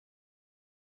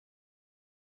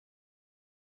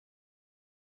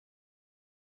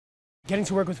Getting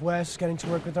to work with Wes, getting to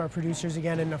work with our producers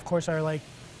again, and of course our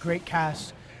great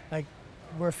cast.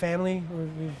 We're a family,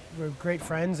 we're great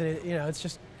friends, and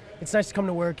it's nice to come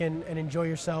to work and enjoy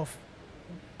yourself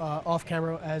off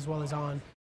camera as well as on.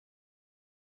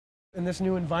 In this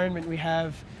new environment, we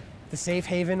have the safe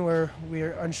haven where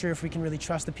we're unsure if we can really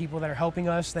trust the people that are helping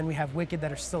us. Then we have Wicked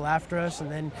that are still after us, and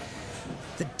then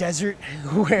the desert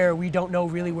where we don't know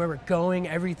really where we're going.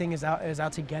 Everything is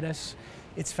out to get us.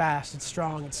 It's fast, it's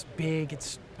strong, it's big,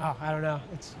 I don't know.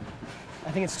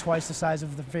 I think it's twice the size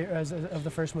of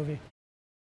the first movie.